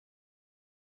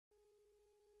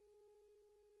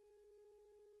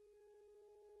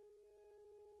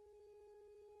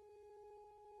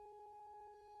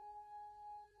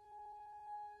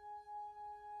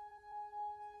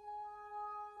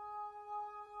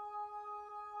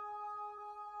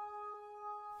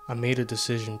I made a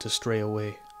decision to stray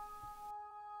away.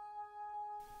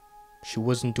 She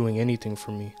wasn't doing anything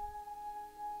for me.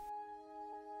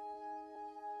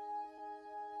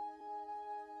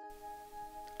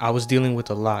 I was dealing with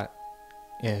a lot,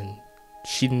 and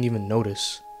she didn't even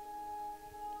notice.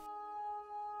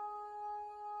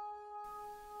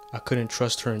 I couldn't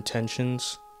trust her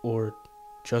intentions or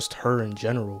just her in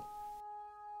general.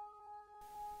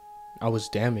 I was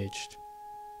damaged,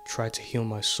 tried to heal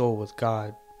my soul with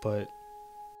God, but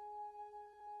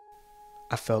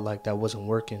I felt like that wasn't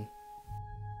working.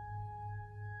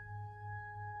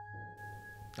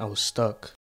 I was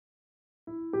stuck.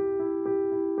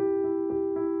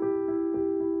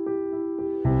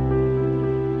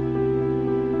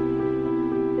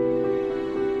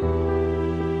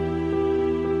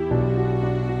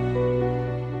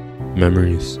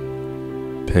 Memories,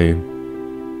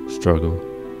 pain, struggle,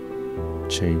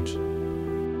 change.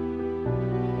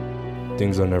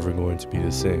 Things are never going to be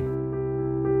the same.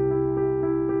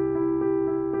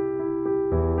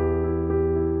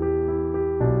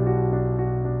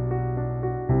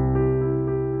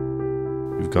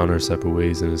 We've gone our separate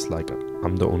ways, and it's like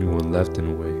I'm the only one left in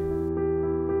a way.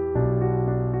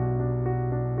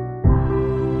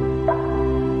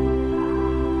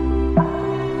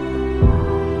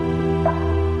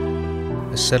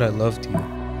 I said I loved you.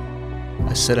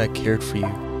 I said I cared for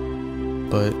you.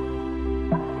 But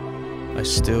I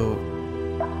still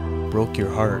broke your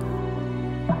heart.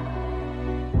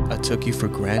 I took you for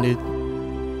granted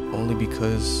only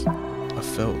because I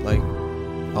felt like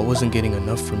I wasn't getting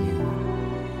enough from you.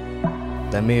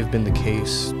 That may have been the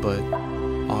case, but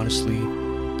honestly,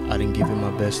 I didn't give it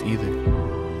my best either.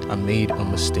 I made a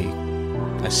mistake.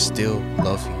 I still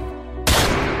love you.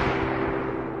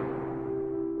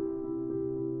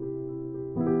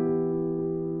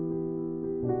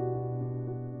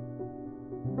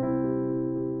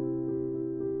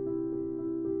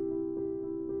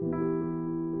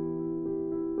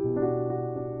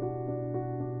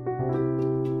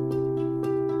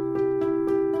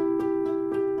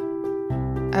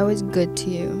 I was good to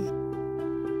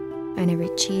you. I never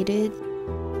cheated.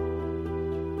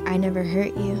 I never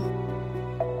hurt you.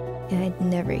 And I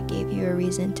never gave you a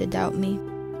reason to doubt me.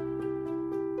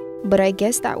 But I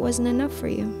guess that wasn't enough for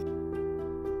you.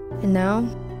 And now,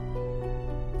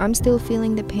 I'm still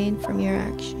feeling the pain from your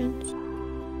actions.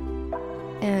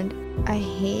 And I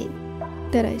hate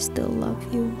that I still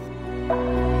love you.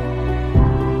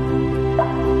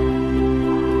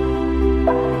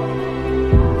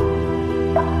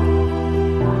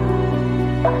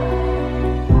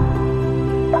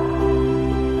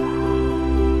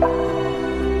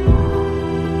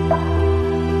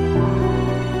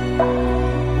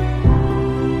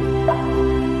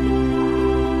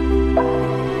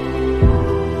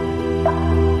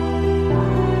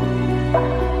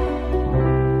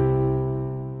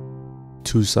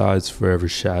 2 sides forever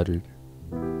shattered.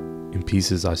 In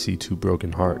pieces I see 2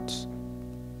 broken hearts.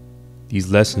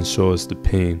 These lessons show us the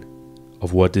pain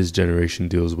of what this generation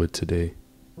deals with today.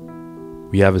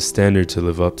 We have a standard to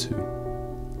live up to.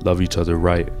 Love each other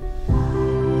right.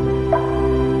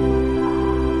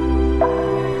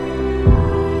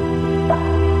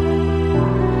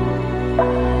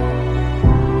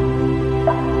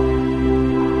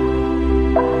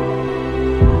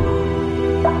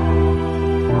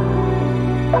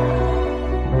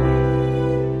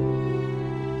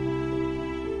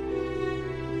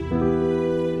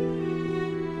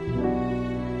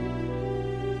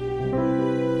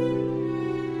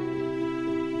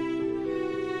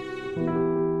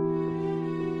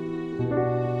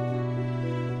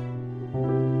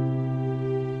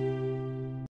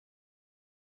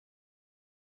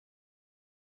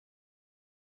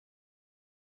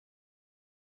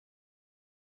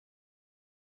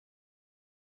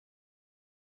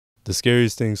 The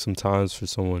scariest thing sometimes for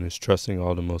someone is trusting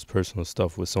all the most personal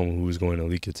stuff with someone who is going to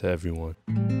leak it to everyone.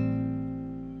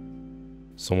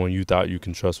 Someone you thought you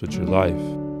can trust with your life,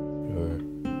 your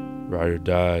ride or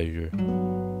die, your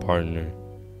partner,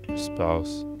 your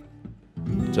spouse,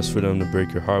 just for them to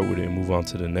break your heart with it and move on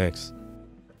to the next.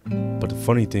 But the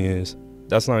funny thing is,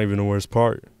 that's not even the worst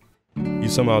part. You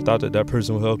somehow thought that that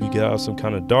person will help you get out of some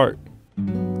kind of dark.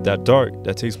 That dark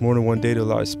that takes more than one day to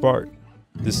light a spark.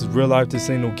 This is real life, this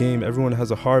ain't no game. Everyone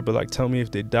has a heart, but like, tell me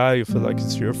if they die, you feel like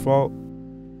it's your fault?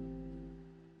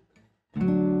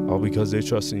 All because they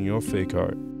trust in your fake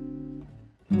heart.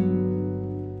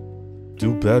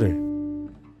 Do better.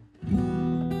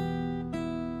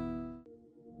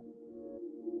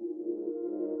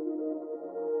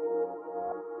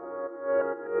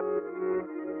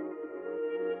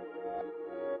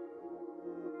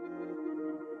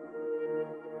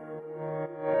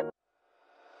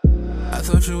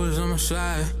 thought you was on my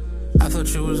side. I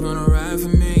thought you was gonna ride for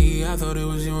me. I thought it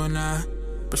was you and I.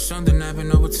 But something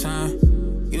happened over time.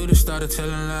 You just started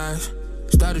telling lies.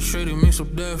 Started treating me so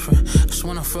different. That's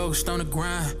when I focused on the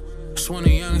grind. That's when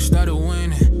the youngest started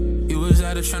winning. You was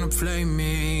out there trying to play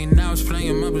me. Now it's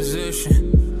playing my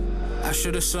position. I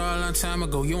should've saw a long time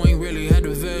ago. You ain't really had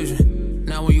the vision.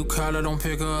 Now when you call, I don't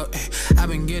pick up. I've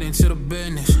been getting to the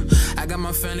business. I got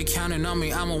my family counting on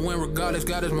me. I'ma win regardless.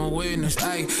 God is my witness.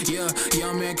 Ay, yeah,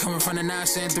 young man coming from the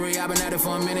 9-3. I've been at it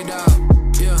for a minute, dog.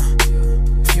 Yeah,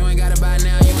 if you ain't got it by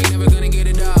now, you ain't never gonna get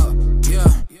it, dog. Yeah,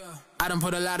 I done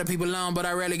put a lot of people on, but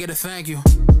I rarely get a thank you.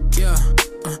 Yeah,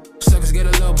 suckers get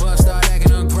a little buzz, start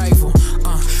acting ungrateful.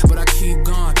 But I keep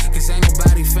going, cause ain't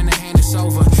nobody finna hand this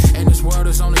over. And this world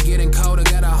is only getting colder.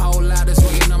 Got a whole lot that's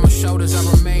weighing on my shoulders. I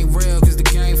remain real, cause the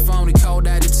game phony. Cold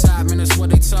at the top, man, that's what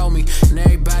they told me. And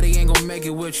everybody ain't gonna make it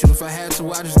with you. If I had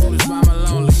to, I just do this by my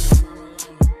lonely.